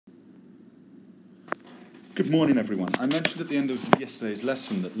Good morning, everyone. I mentioned at the end of yesterday's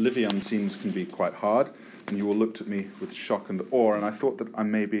lesson that Livy unscenes can be quite hard, and you all looked at me with shock and awe, and I thought that I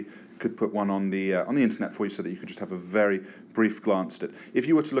maybe could put one on the internet for you so that you could just have a very brief glance at it. If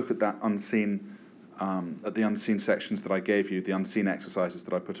you were to look at that unseen, at the unseen sections that I gave you, the unseen exercises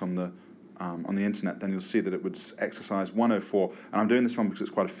that I put on the internet, then you'll see that it would exercise 104, and I'm doing this one because it's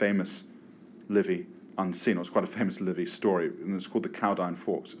quite a famous Livy unseen, or it's quite a famous Livy story, and it's called the Caudine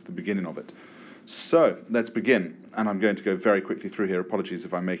Forks. It's the beginning of it. So, let's begin, and I'm going to go very quickly through here. Apologies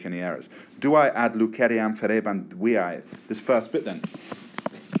if I make any errors. Duai ad luceriam fereban viae. This first bit then.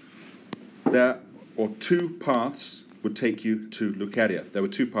 There, or two paths would take you to Luceria. There were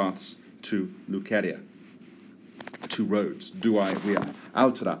two paths to Luceria. Two roads. Duai viae.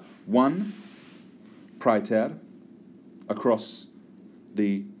 Altera. One, praeter, across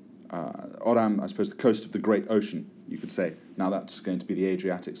the, oram, I suppose, the coast of the Great Ocean, you could say. Now that's going to be the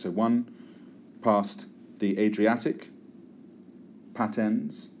Adriatic. So one, past the Adriatic,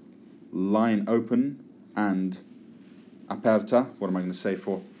 patens, line open, and aperta. What am I going to say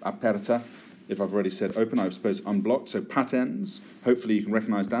for aperta? If I've already said open, I suppose unblocked. So patens, hopefully you can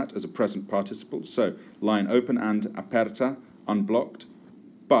recognize that as a present participle. So line open and aperta, unblocked.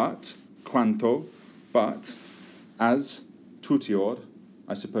 But, quanto, but, as tutior,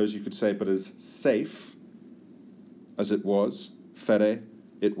 I suppose you could say, but as safe as it was, fere,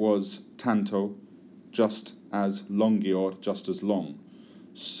 it was tanto, just as longior, just as long.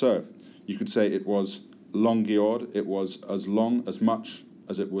 So, you could say it was longior, it was as long, as much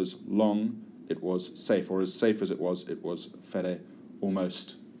as it was long, it was safe, or as safe as it was fere,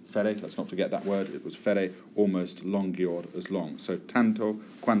 almost fere, let's not forget that word, it was fere, almost longior, as long. So, tanto,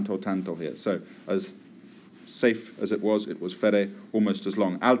 quanto, tanto here. So, as safe as it was fere, almost as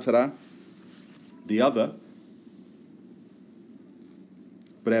long. Altera, the other,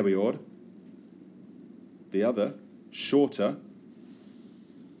 brevior, the other, shorter,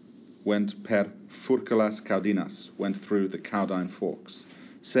 went per furculas caudinas, went through the Caudine Forks.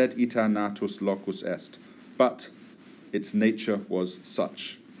 Sed ita natus locus est, but its nature was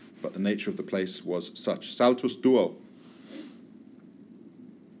such, but the nature of the place was such. Saltus duo,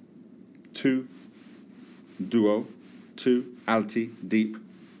 two, duo, two, alti, deep,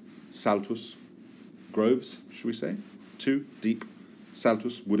 saltus, groves, should we say? Two, deep,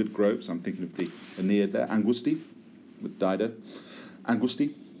 saltus, wooded groves. I'm thinking of the Aeneid there. Angusti, with Dido.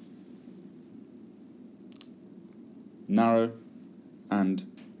 Angusti. Narrow and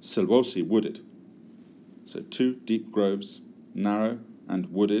silvosi, wooded. So two deep groves, narrow and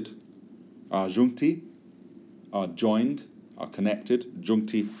wooded, are juncti, are joined, are connected.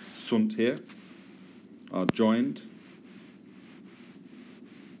 Juncti sunt here, are joined,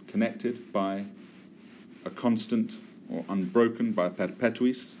 connected by a constant or unbroken, by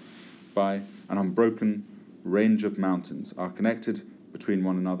perpetuis, by an unbroken range of mountains, are connected between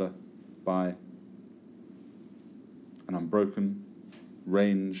one another by an unbroken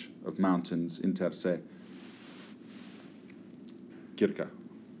range of mountains, inter se, circa,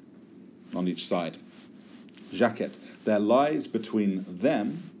 on each side. Jacet, there lies between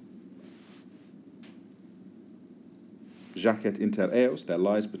them, jacet inter eos, there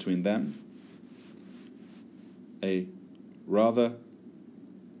lies between them, a rather,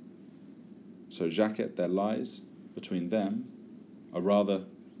 so jacet, there lies between them, a rather,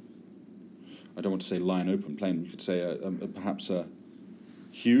 I don't want to say line open plain, you could say perhaps a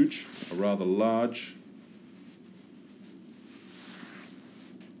huge, a rather large,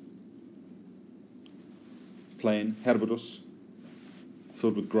 plain, herbatus,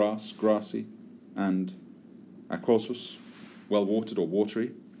 filled with grass, grassy, and aquosus, well watered or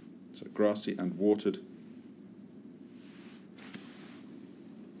watery, so grassy and watered,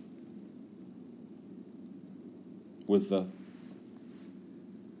 with the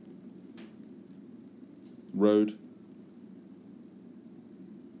road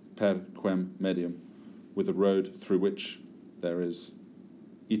per quem medium, with a road through which there is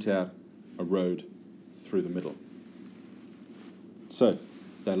iter, a road through the middle. So,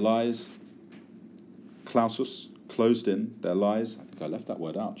 there lies clausus, closed in, there lies, I think I left that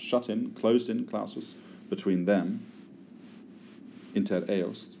word out, shut in, closed in, clausus, between them, inter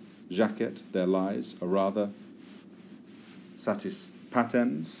eos, jacet, there lies, a rather satis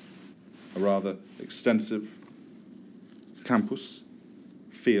patens, a rather extensive campus,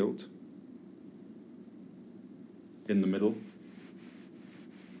 field, in the middle,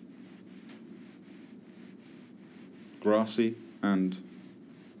 grassy and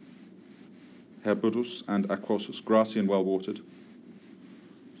herbatus and aquosus, grassy and well watered,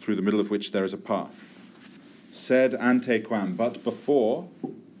 through the middle of which there is a path. Sed antequam, but before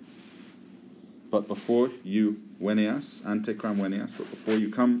but before you venias, antequam venias, but before you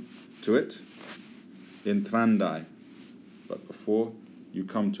come to it, intrandai, but before you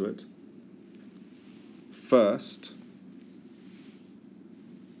come to it, first,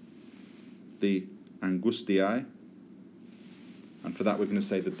 the angustiae, and for that we're going to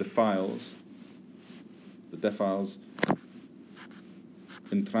say the defiles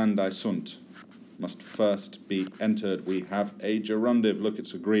intrandai sunt, must first be entered. We have a gerundive. Look,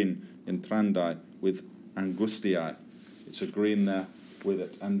 it's a green, intrandai, with angustiae. It's a green there with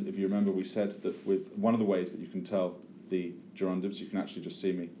it. And if you remember, we said that with one of the ways that you can tell the gerundives, you can actually just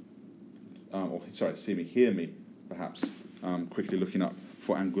hear me, perhaps, quickly looking up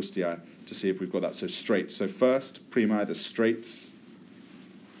for angustiae to see if we've got that. So straight. So first, prima, the straits,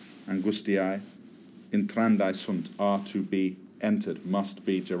 angustiae, intrandai sunt, are to be entered, must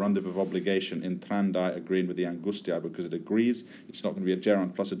be gerundive of obligation, intrandai, agreeing with the angustiae, because it agrees. It's not going to be a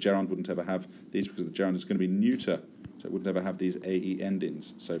gerund, plus a gerund wouldn't ever have these, because the gerund is going to be neuter, so it would never have these ae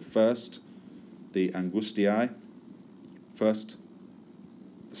endings. So first, the angustiae, first,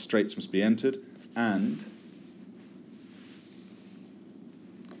 the straits must be entered, and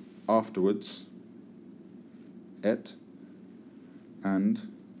afterwards, et, and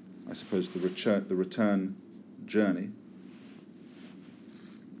I suppose the return journey,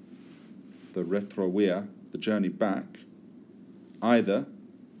 the retrovia, the journey back, either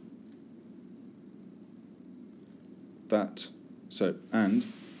that, so, and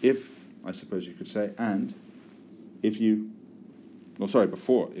if, I suppose you could say, and if you, well, sorry,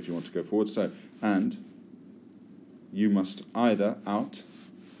 before, if you want to go forward, so, and you must either out,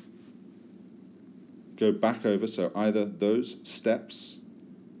 go back over, so either those steps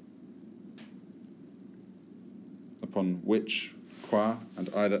upon which qua and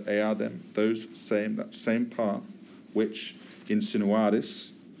either eadem, that same path which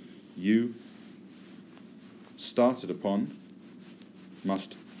insinuaris you started upon,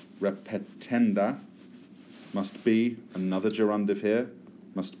 must repetenda, must be another gerundive here,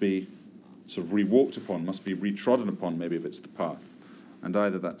 must be sort of re-walked upon, must be retrodden upon, maybe if it's the path, and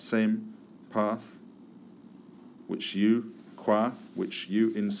either that same path which you qua, which you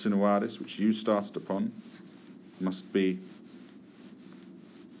insinuaris, which you started upon, must be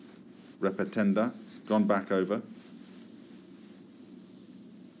repetenda, gone back over.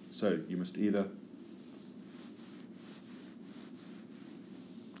 So you must either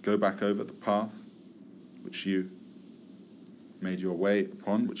go back over the path which you made your way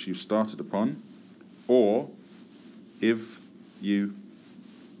upon, which you started upon, or if you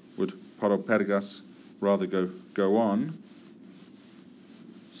would paropergas rather go on,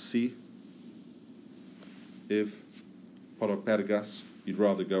 si, if paropergas you'd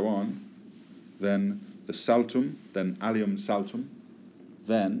rather go on, then the saltum, then allium saltum,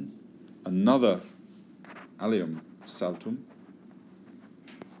 then another allium saltum,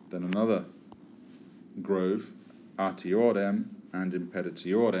 then another grove, artiorem and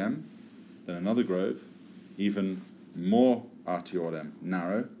impeditiorem, then another grove, even more artiorem,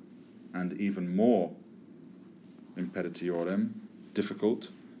 narrow, and even more impeditiorem,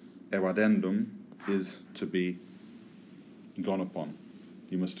 difficult, evadendum, is to be gone upon.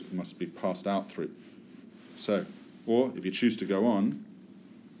 You must be passed out through. So, or if you choose to go on,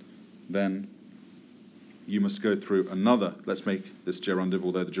 then you must go through another. Let's make this gerundive,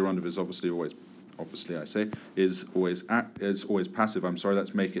 although the gerundive is obviously always passive. I'm sorry.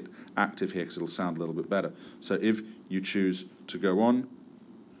 Let's make it active here because it'll sound a little bit better. So if you choose to go on,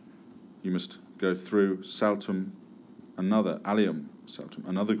 you must go through saltum, another allium saltum,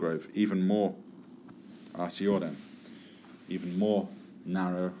 another grove, even more artiorem, even more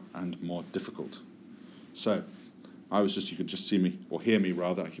narrow and more difficult. So you could just see me, or hear me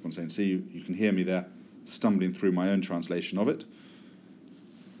rather, I keep on saying see you can hear me there stumbling through my own translation of it,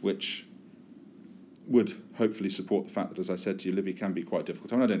 which would hopefully support the fact that, as I said to you, Livy can be quite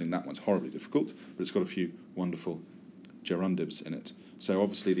difficult. I mean, I don't think that one's horribly difficult, but it's got a few wonderful gerundives in it. So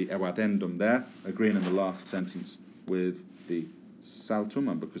obviously the evadendum there, agreeing in the last sentence with the saltum,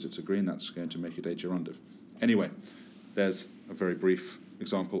 and because it's agreeing, that's going to make it a gerundive. Anyway, there's a very brief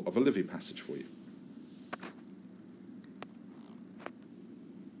example of a Livy passage for you.